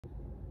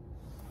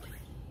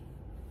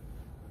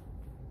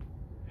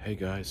Hey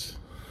guys,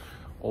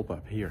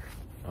 Wolfpack here.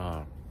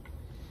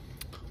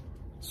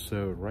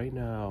 So right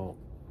now,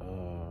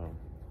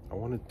 I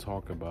want to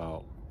talk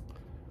about.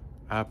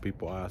 I have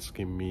people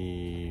asking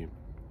me,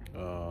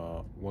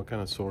 what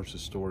kind of source of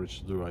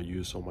storage do I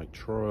use on my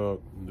truck?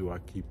 Do I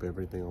keep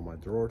everything on my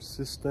drawer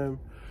system,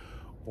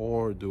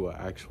 or do I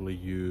actually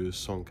use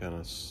some kind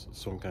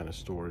of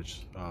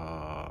storage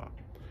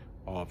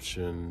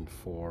option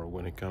for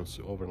when it comes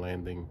to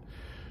overlanding?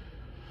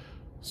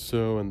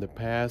 So in the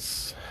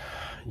past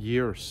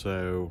year or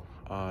so,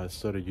 I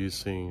started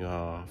using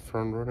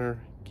front runner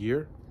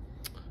gear,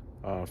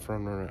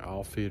 front runner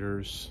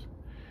outfitters,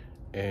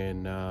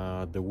 and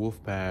the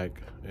Wolfpack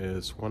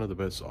is one of the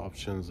best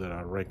options that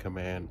I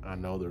recommend. I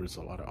know there's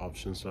a lot of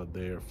options out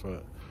there,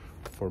 but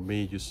for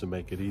me, just to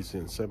make it easy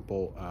and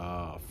simple,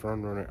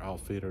 front runner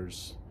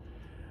outfitters,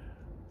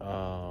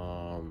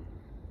 I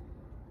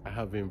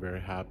have been very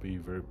happy,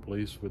 very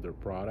pleased with their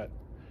product.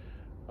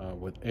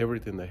 With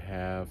everything they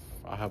have,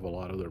 I have a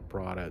lot of their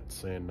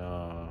products, and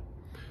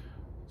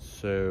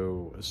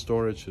so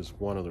storage is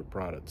one of the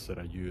products that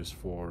I use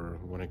for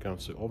when it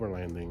comes to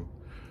overlanding.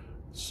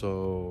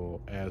 So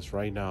as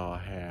right now, I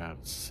have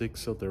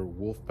 6 of their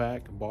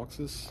Wolfpack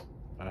boxes.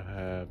 I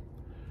have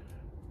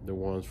the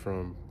ones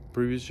from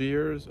previous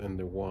years and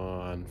the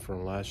one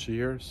from last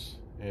year's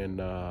and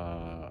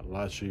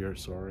last year,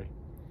 sorry.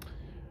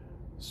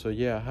 So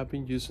yeah, I have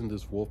been using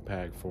this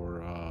Wolfpack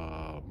for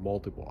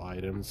multiple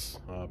items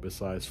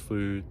besides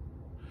food.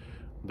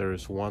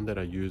 There's one that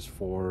I use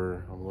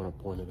for, I'm gonna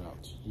point it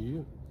out to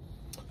you.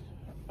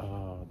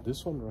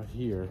 This one right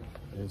here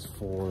is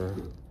for,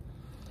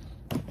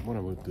 I'm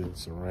gonna move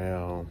this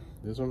around.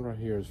 This one right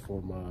here is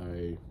for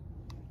my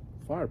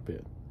fire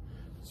pit.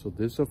 So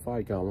this is a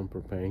 5-gallon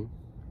propane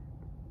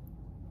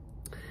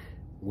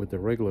with the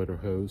regulator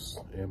hose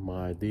and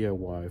my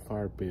DIY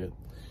fire pit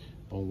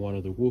on one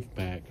of the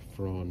Wolfpack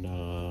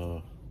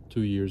from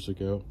 2 years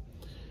ago.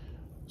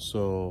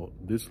 So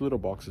these little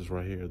boxes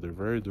right here, they're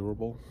very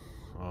durable.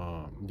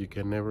 You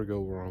can never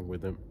go wrong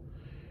with them.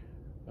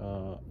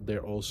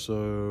 They're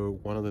also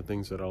one of the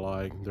things that I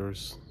like.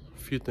 There's a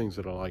few things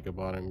that I like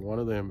about them. One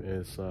of them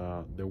is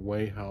the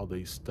way how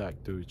they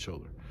stack to each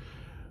other.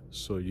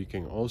 So you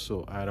can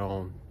also add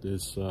on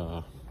this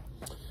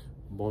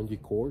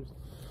bungee cord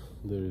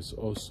that is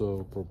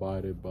also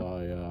provided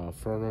by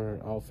Front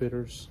Runner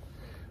Outfitters.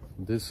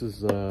 This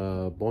is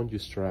a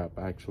bungee strap.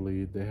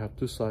 Actually, they have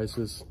 2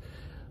 sizes.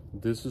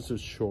 This is a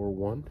short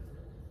one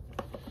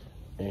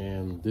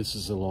and this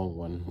is a long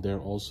one.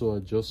 They're also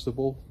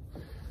adjustable,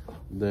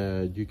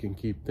 that you can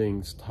keep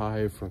things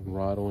tied from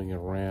rattling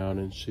around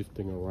and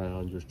shifting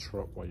around your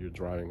truck while you're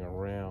driving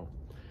around.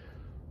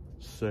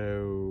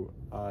 So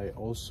I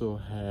also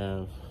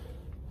have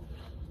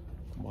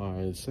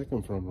my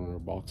second front runner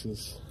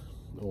boxes,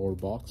 or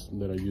box,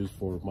 that I use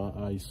for my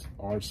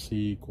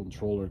RC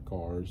controller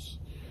cars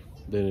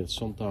that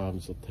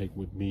sometimes I take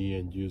with me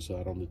and use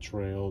that on the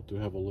trail to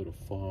have a little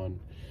fun,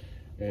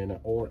 and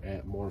or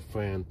add more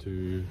fun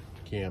to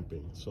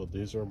camping. So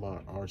these are my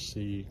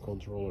RC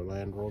controller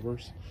Land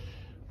Rovers.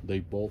 They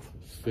both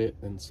fit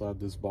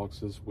inside these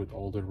boxes with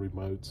all the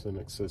remotes and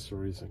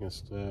accessories and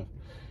stuff,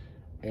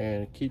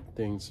 and keep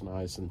things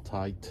nice and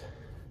tight.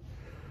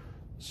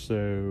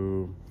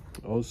 So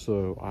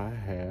also I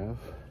have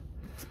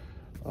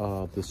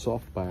the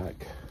Softpack,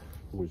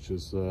 which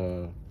is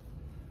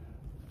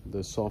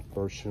the soft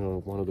version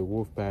of one of the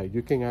Wolfpack.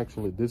 You can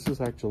actually, this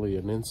is actually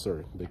an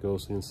insert that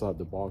goes inside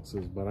the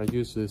boxes, but I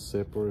use this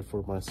separate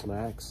for my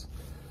snacks.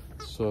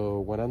 So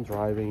when I'm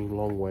driving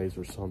long ways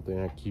or something,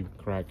 I keep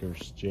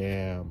crackers,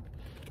 jam,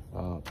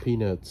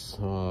 peanuts,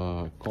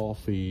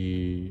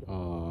 coffee,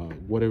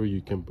 whatever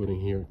you can put in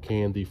here,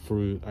 candy,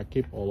 fruit. I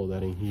keep all of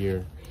that in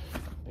here,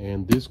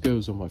 and this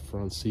goes on my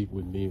front seat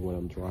with me when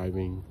I'm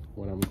driving,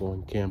 when I'm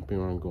going camping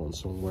or I'm going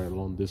somewhere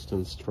long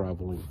distance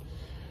traveling.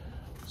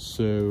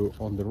 So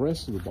on the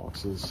rest of the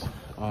boxes,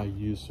 I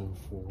use them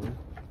for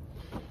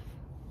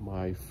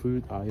my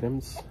food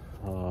items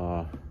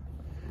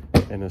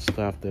and the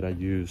stuff that I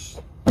use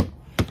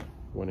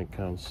when it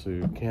comes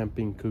to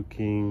camping,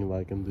 cooking.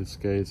 Like in this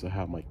case, I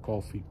have my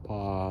coffee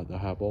pot, I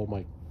have all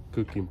my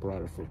cooking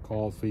product for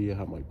coffee, I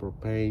have my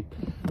propane,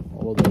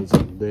 all of those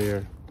in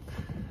there.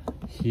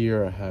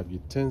 Here I have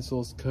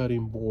utensils,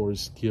 cutting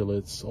boards,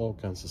 skillets, all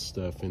kinds of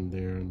stuff in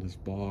there in this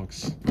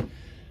box.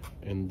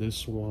 And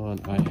this one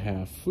I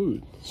have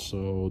food.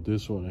 So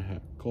this one I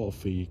have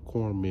coffee,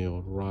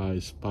 cornmeal,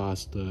 rice,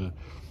 pasta,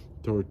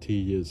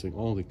 tortillas, and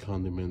all the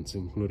condiments,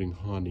 including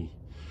honey.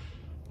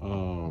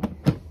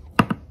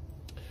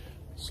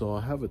 So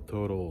I have a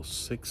total of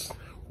 6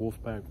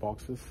 Wolfpack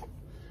boxes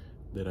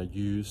that I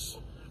use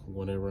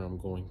whenever I'm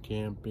going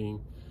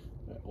camping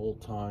at all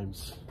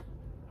times.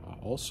 I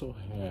also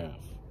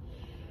have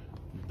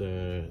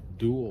the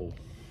dual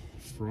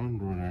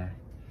front runner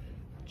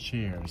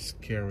chairs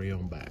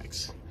carry-on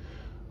bags.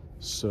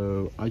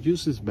 So I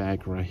use this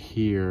bag right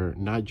here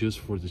not just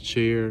for the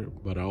chair,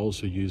 but I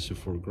also use it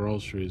for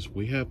groceries.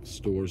 We have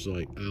stores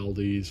like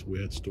Aldi's,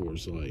 we have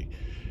stores like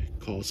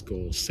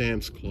Costco,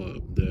 Sam's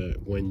Club,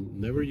 that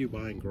whenever you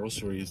buy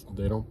groceries,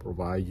 they don't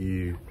provide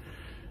you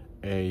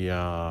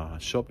a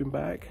shopping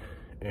bag,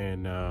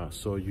 and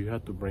so you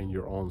have to bring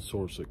your own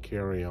source of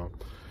carry-on,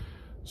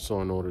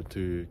 so in order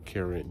to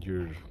carry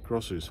your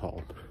groceries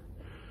home.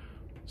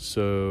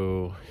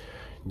 So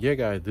yeah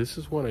guys, this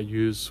is what I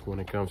use when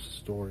it comes to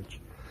storage,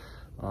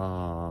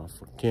 for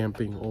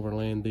camping,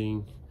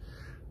 overlanding.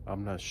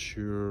 I'm not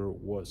sure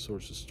what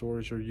source of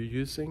storage are you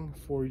using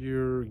for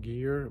your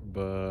gear,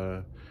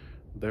 but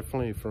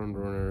definitely Front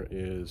Runner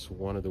is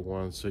one of the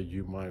ones that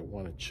you might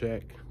want to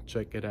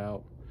check it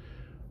out.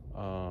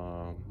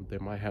 They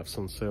might have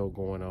some sale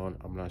going on,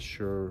 I'm not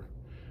sure,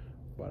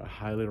 but I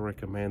highly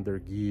recommend their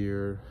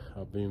gear.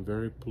 I've been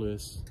very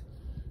pleased,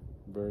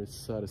 very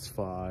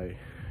satisfied,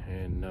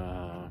 and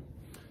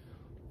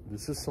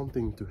this is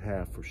something to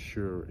have for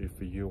sure if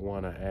you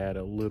want to add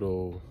a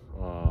little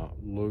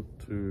look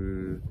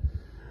to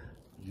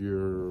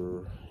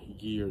your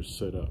gear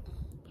setup.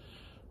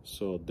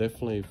 So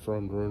definitely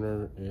Front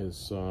Runner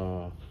is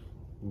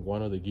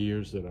one of the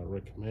gears that I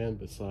recommend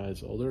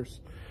besides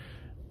others.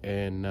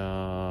 And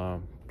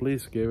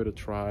please give it a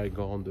try.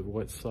 Go on the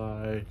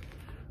website,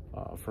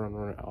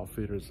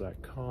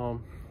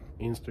 frontrunneroutfitters.com,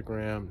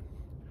 Instagram,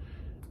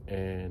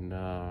 and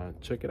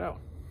check it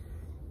out.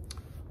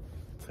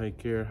 Take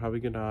care, have a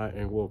good night,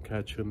 and we'll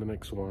catch you in the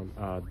next one.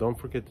 Don't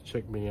forget to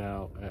check me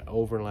out at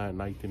Overland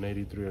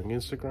 1983 on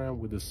Instagram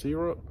with the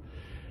 0,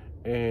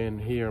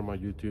 and here on my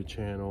YouTube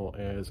channel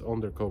as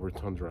Undercover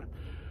Tundra.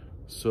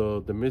 So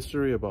the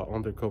mystery about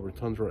Undercover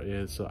Tundra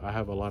is I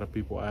have a lot of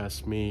people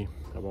ask me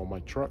about my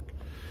truck,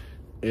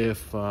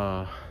 if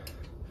my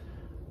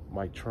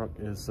truck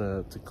is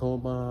a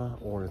Tacoma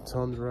or a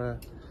Tundra.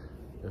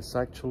 It's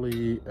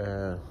actually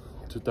a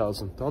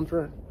 2000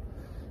 Tundra,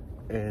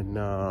 and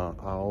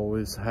I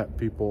always have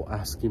people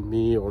asking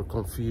me or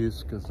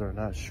confused because they're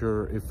not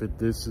sure if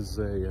this is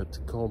a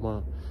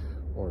Tacoma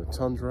or a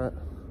Tundra.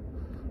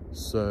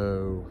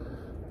 So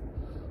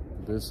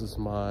this is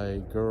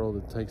my girl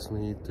that takes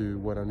me to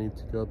where I need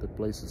to go, the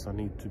places I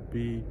need to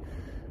be.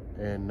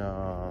 And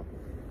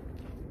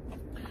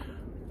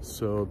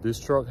so this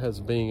truck has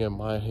been in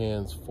my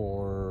hands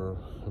for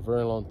a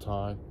very long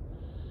time,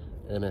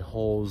 and it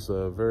holds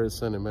a very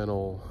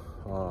sentimental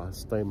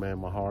statement in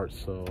my heart.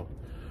 So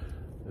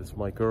it's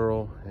my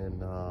girl.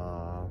 And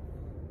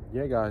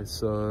yeah guys,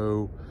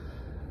 so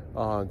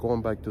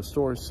going back to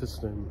storage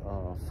system,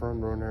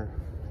 Front Runner,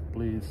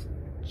 please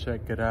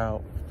check it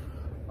out.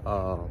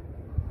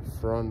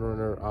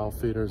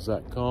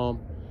 frontrunneroutfitters.com,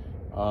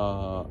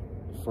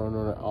 Front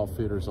Runner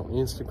Outfitters on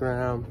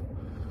Instagram.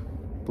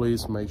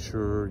 Please make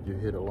sure you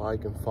hit a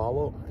like and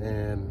follow,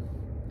 and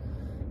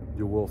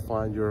you will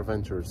find your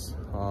adventures.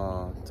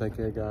 Take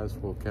care guys,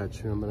 we'll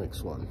catch you in the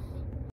next one.